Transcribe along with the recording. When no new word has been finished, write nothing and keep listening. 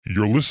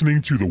You're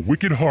listening to The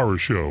Wicked Horror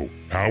Show,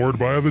 powered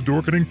by the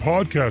Dorkening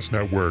Podcast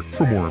Network.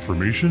 For more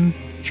information,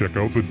 check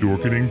out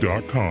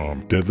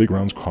thedorkening.com. Deadly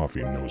Grounds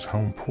Coffee knows how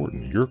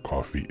important your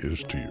coffee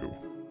is to you.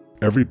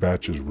 Every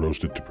batch is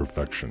roasted to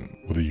perfection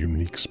with a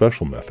unique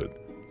special method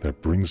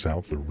that brings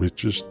out the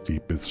richest,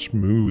 deepest,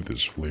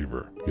 smoothest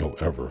flavor you'll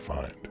ever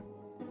find.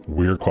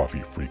 We're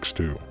coffee freaks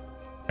too,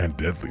 and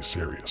deadly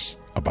serious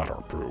about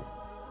our brew.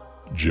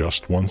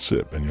 Just one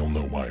sip and you'll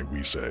know why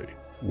we say,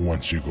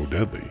 once you go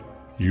deadly,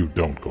 you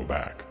don't go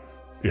back.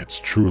 It's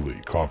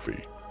truly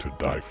coffee to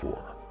die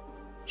for.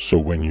 So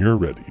when you're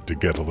ready to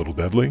get a little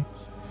deadly,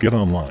 get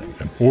online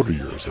and order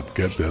yours at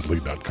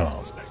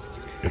getdeadly.com.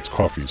 It's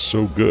coffee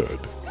so good,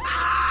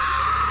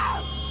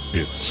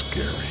 it's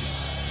scary.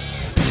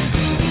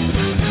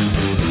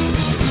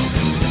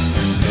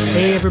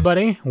 Hey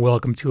everybody,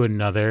 welcome to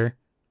another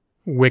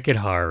Wicked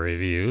Horror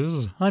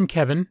Reviews. I'm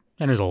Kevin,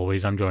 and as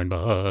always, I'm joined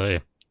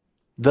by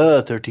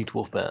the 13th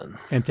Wolfman.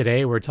 And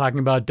today we're talking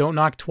about Don't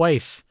Knock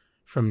Twice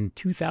from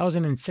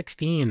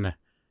 2016.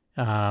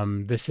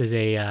 This is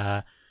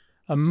a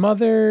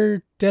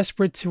mother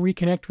desperate to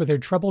reconnect with her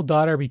troubled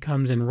daughter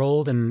becomes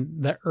enrolled in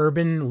the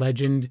urban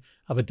legend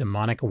of a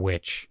demonic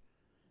witch.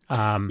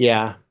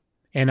 Yeah.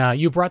 And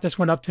you brought this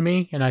one up to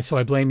me, and so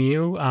I blame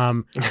you.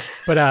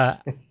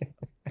 But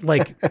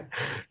like,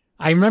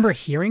 I remember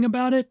hearing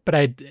about it,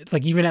 but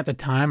even at the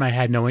time, I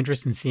had no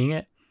interest in seeing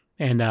it.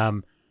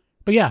 And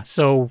but yeah,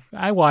 so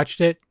I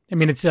watched it. I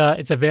mean, it's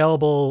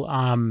available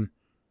on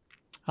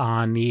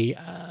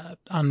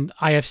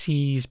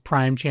IFC's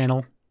Prime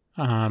channel.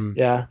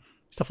 Yeah.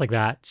 Stuff like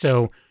that.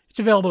 So it's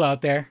available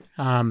out there.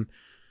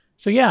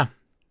 So yeah,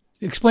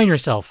 explain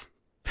yourself.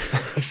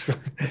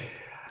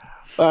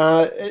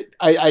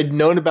 I'd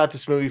known about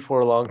this movie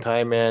for a long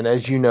time, and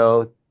as you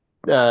know,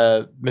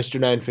 Mr.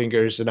 Nine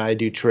Fingers and I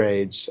do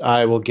trades.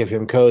 I will give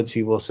him codes.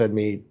 He will send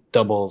me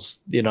doubles,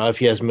 if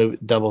he has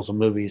doubles of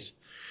movies.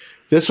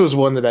 This was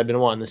one that I've been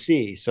wanting to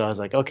see. So I was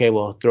like, okay,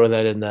 well, throw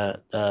that in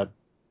the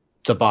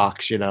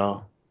box,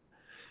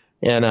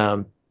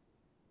 and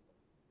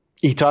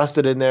he tossed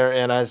it in there,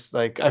 and I was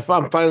like,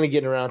 I'm finally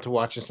getting around to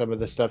watching some of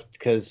this stuff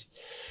because,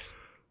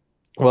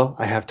 well,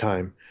 I have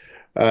time.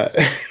 And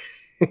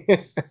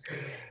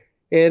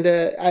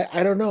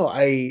I don't know.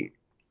 I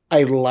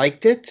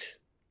liked it,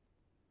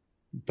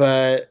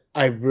 but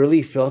I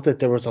really felt that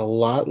there was a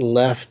lot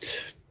left.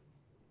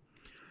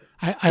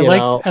 I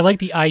like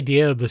the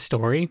idea of the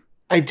story.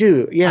 I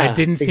do, yeah. I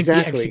didn't think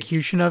exactly. The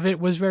execution of it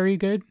was very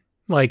good.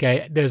 Like,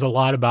 there's a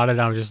lot about it.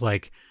 I was just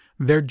like,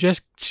 they're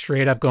just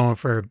straight up going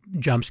for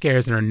jump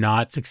scares and are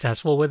not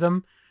successful with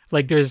them.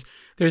 Like, there's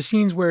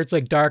scenes where it's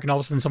like dark and all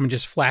of a sudden someone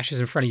just flashes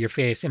in front of your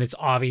face and it's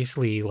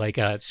obviously like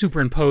a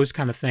superimposed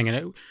kind of thing.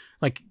 And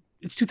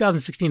it's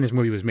 2016 this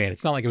movie was made.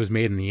 It's not like it was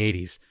made in the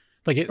 80s.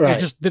 Like, it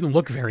just didn't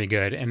look very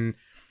good. And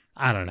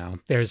I don't know.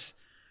 There's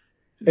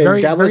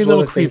very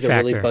little creep factor.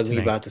 That really bugged me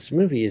about this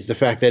movie is the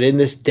fact that in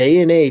this day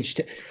and age,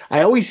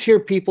 I always hear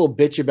people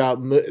bitch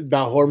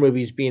about horror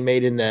movies being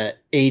made in the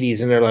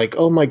 80s, and they're like,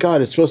 "Oh my God,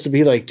 it's supposed to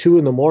be like 2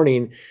 a.m.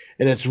 and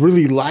it's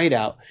really light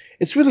out.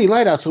 It's really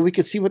light out, so we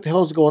could see what the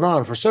hell's going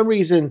on." For some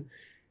reason,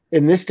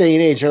 in this day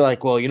and age, they're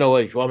like, "Well, you know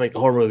what? If you want to make a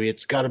horror movie,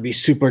 it's got to be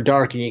super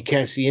dark and you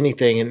can't see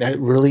anything," and that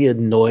really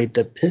annoyed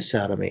the piss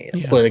out of me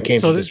when it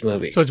came to this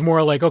movie. So it's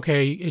more like,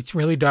 okay, it's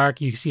really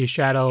dark, you see a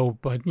shadow,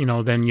 but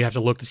then you have to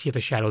look to see if the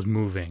shadow's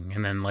moving,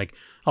 and then like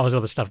all this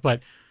other stuff.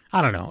 But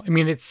I don't know. I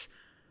mean, it's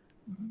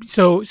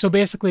so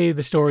basically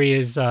the story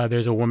is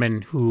there's a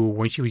woman who,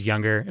 when she was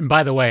younger, and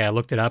by the way, I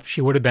looked it up, she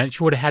would have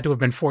had to have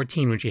been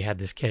 14 when she had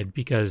this kid,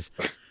 because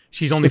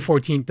she's only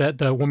 14.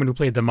 The woman who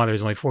played the mother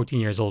is only 14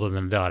 years older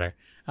than the daughter.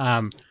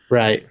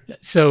 Right.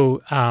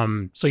 So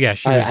yeah,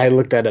 I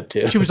looked that up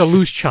too. She was a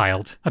loose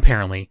child,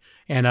 apparently.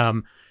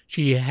 And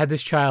she had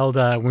this child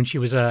when she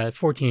was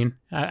 14.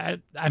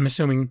 I'm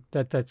assuming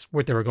that's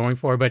what they were going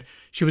for, but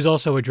she was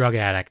also a drug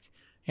addict,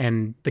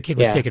 and the kid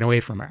was taken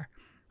away from her.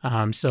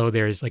 So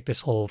there's like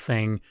this whole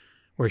thing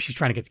where she's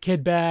trying to get the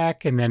kid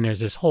back, and then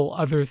there's this whole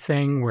other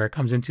thing where it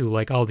comes into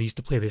like, oh, they used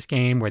to play this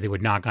game where they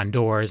would knock on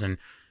doors and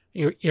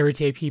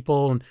irritate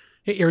people, and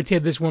it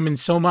irritated this woman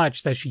so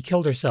much that she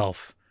killed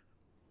herself.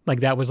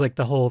 Like, that was like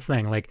the whole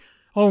thing. Like,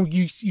 oh,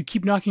 you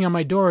keep knocking on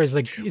my door. It's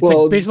like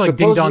basically like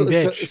Ding Dong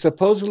Ditch.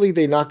 Supposedly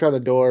they knocked on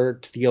the door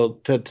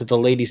to the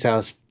lady's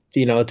house,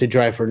 to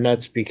drive her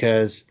nuts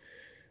because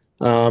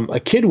a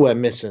kid went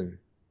missing.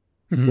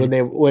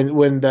 Mm-hmm.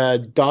 When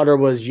the daughter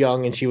was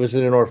young and she was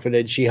in an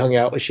orphanage, she hung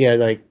out. She had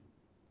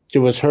it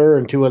was her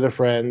and 2 other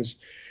friends,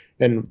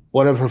 and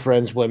one of her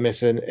friends went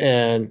missing,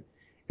 and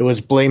it was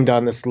blamed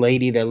on this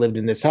lady that lived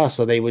in this house.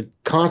 So they would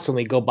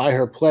constantly go by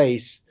her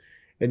place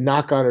and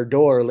knock on her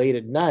door late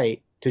at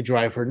night to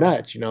drive her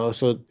nuts,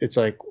 So it's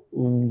like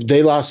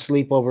they lost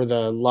sleep over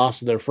the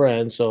loss of their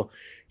friend, so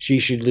she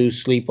should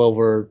lose sleep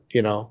over,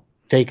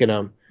 taking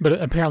them.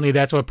 But apparently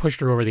that's what pushed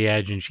her over the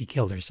edge, and she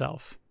killed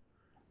herself.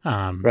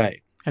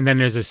 Right. And then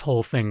there's this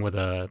whole thing with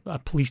a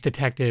police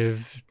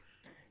detective.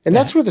 And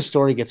that's where the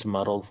story gets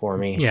muddled for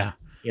me. Yeah.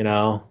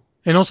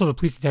 And also the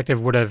police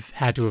detective would have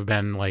had to have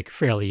been like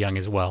fairly young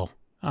as well.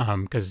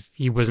 because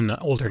he was an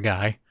older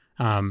guy.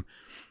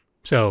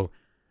 So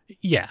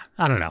yeah,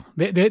 I don't know.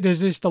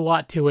 There's just a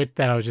lot to it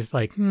that I was just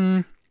like,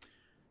 I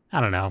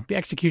don't know. The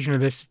execution of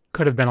this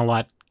could have been a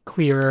lot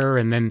clearer.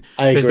 And then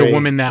there's the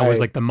woman that was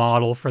like the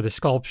model for the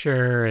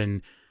sculpture,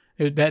 and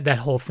that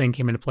whole thing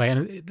came into play.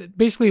 And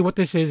basically what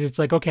this is, it's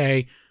like,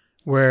 okay,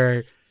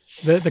 where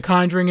the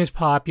Conjuring is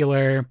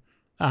popular,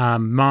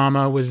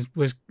 Mama was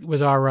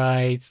all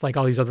right. It's like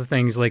all these other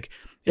things, like,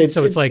 it's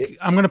like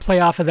I'm gonna play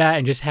off of that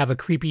and just have a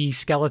creepy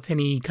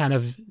skeleton-y kind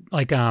of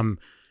like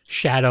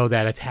shadow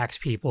that attacks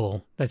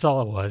people. That's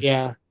all it was.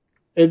 Yeah,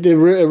 it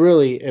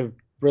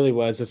really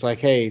was. It's like,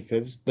 hey,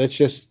 let's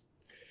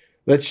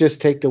just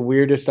take the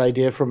weirdest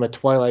idea from a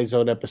Twilight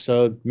Zone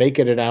episode, make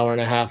it an hour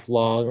and a half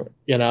long,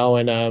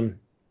 and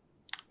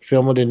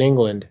film it in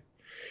England.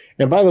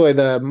 And by the way,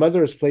 the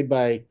mother is played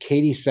by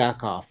Katie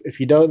Sackhoff.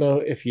 If you don't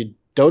know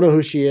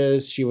who she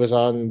is, she was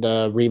on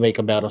the remake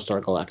of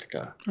Battlestar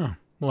Galactica. Oh,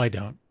 well, I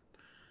don't.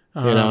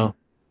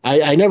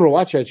 I never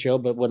watched that show,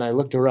 but when I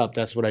looked her up,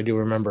 that's what I do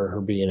remember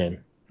her being in.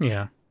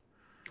 Yeah.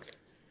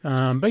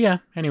 But yeah,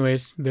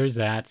 anyways, there's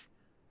that.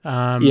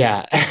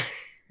 Yeah.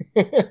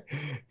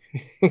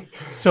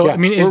 So, yeah, I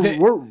mean,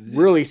 we're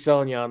really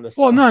selling you on this.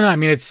 Well, no. I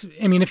mean,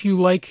 if you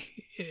like,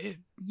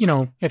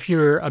 if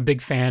you're a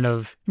big fan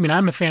of,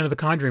 I'm a fan of the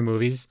Conjuring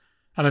movies.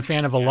 I'm a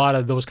fan of a lot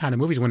of those kind of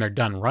movies when they're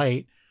done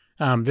right.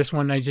 This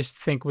one I just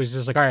think was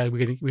just like, all right,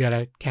 we got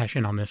to cash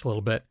in on this a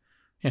little bit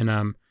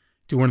and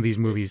do one of these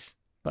movies.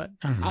 But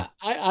I don't know.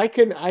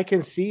 I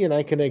can see and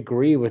I can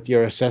agree with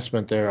your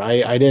assessment there.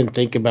 I didn't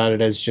think about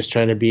it as just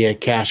trying to be a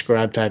cash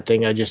grab type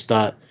thing. I just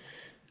thought,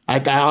 I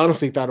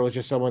honestly thought it was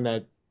just someone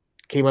that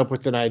came up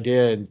with an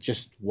idea and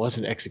just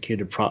wasn't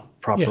executed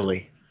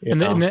properly. Yeah.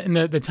 And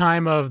the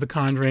time of the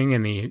Conjuring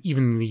and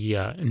even the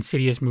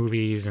Insidious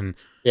movies and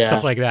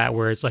stuff like that,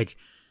 where it's like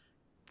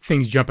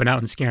things jumping out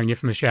and scaring you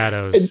from the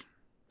shadows.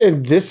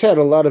 And this had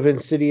a lot of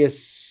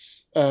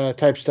Insidious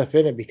type stuff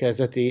in it because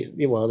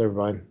never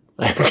mind.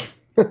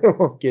 I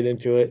won't get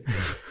into it.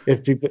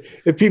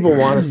 If people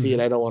want to see it,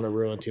 I don't want to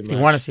ruin too much. If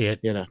you want to see it,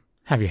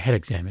 have your head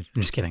examined.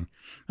 I'm just kidding.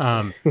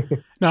 No,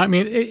 I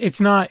mean, it's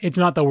not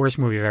the worst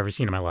movie I've ever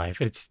seen in my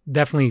life. It's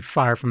definitely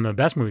far from the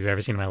best movie I've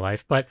ever seen in my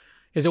life. But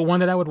is it one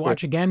that I would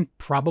watch again?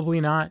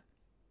 Probably not.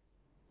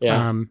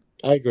 Yeah,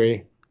 I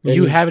agree.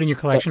 You have it in your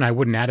collection. I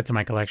wouldn't add it to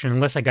my collection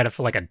unless I got it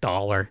for like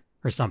 $1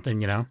 or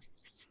something,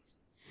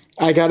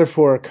 I got it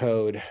for a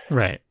code.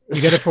 Right.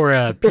 You got it for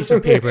a piece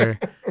of paper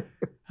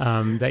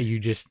that you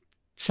just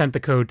sent the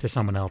code to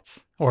someone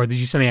else. Or did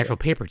you send the actual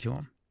paper to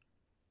him?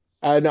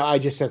 No, I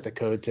just sent the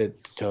code to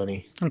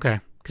Tony. Okay.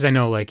 Because I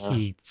know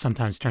he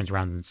sometimes turns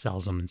around and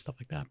sells them and stuff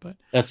like that. But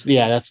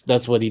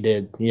that's what he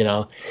did.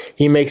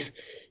 He makes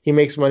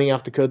money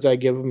off the codes I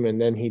give him, and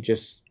then he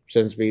just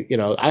sends me.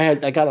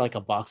 I got like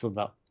a box of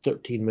about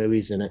 13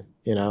 movies in it.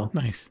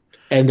 Nice.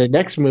 And the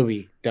next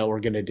movie that we're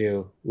gonna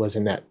do was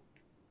in that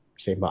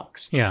same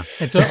box. Yeah,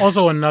 it's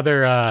also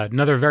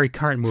another very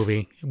current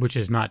movie, which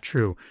is not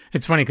true.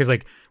 It's funny because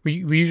we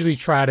usually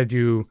try to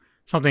do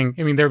something.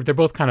 They're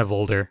both kind of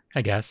older,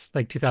 I guess,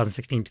 like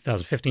 2016,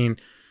 2015.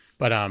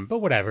 But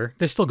whatever.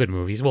 They're still good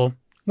movies. Well,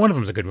 one of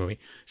them's a good movie.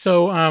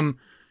 So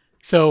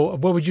so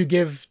what would you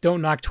give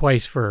Don't Knock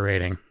Twice for a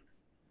rating?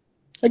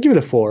 I give it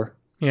a 4.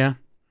 Yeah.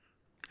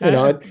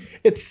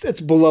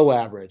 It's below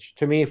average.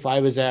 To me,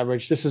 5 is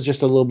average. This is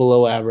just a little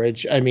below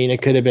average.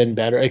 It could have been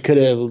better. It could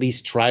have at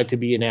least tried to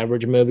be an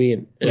average movie,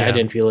 and I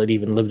didn't feel it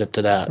even lived up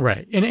to that.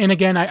 Right. And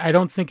again, I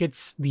don't think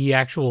it's the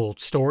actual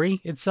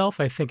story itself.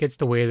 I think it's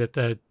the way that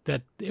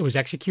that it was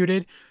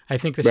executed. I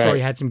think the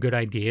story had some good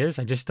ideas.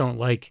 I just don't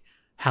like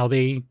how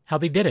they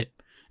did it.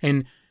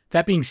 And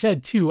that being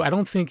said, too, I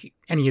don't think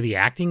any of the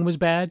acting was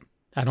bad.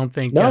 I don't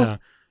think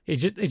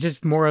it's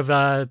just more of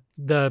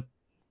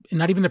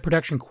not even the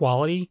production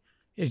quality.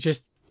 It's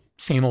just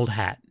same old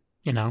hat,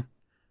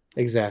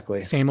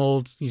 Exactly. Same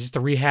old, just a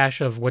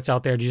rehash of what's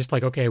out there. Just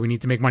like, okay, we need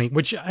to make money,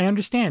 which I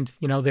understand.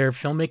 They're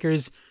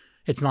filmmakers.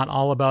 It's not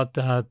all about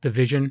the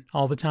vision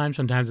all the time.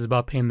 Sometimes it's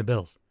about paying the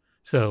bills.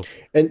 So,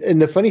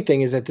 and the funny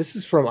thing is that this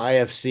is from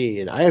IFC,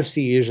 and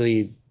IFC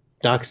usually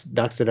knocks it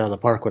out of the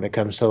park when it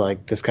comes to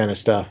like this kind of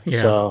stuff.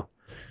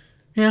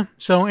 Yeah.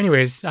 So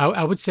anyways,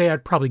 I would say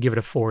I'd probably give it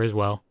a 4 as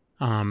well.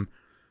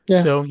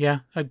 So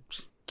yeah, I'd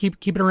keep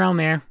it around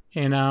there.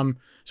 And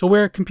so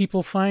where can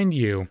people find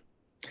you?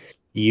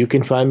 You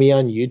can find me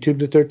on YouTube,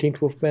 The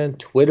 13th Wolfman,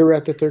 Twitter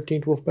at The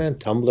 13th Wolfman,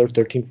 Tumblr,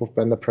 13th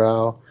Wolfman The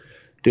Prowl,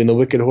 doing the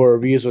Wicked Horror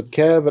Reviews with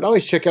Kev. And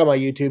always check out my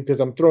YouTube because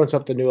I'm throwing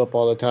something new up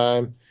all the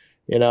time.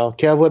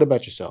 Kev, what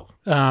about yourself?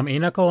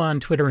 A-Knuckle on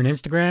Twitter and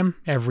Instagram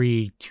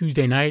every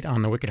Tuesday night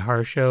on the Wicked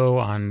Horror Show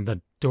on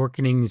the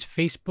Dorkening's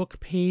Facebook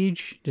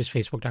page, just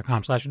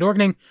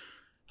facebook.com/Dorkening.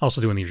 Also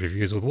doing these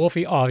reviews with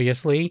Wolfie,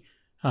 obviously.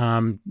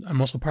 I'm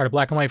also part of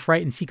Black and White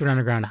Fright and Secret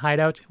Underground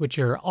Hideout, which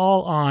are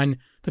all on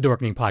the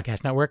Dorkening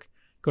Podcast Network.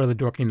 Go to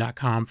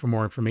thedorkening.com for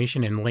more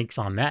information and links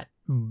on that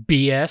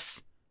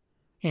BS.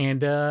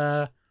 And,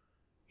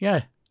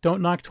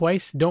 don't knock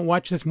twice. Don't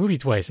watch this movie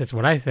twice. That's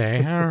what I say.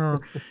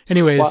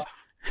 Anyways.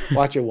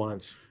 Watch it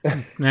once.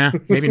 Nah,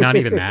 maybe not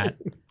even that.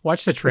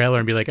 Watch the trailer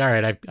and be like, all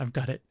right, I've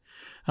got it.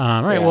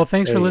 All right, well,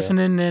 thanks for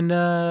listening,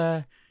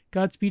 and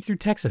Godspeed through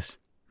Texas.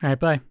 All right,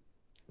 bye.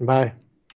 Bye.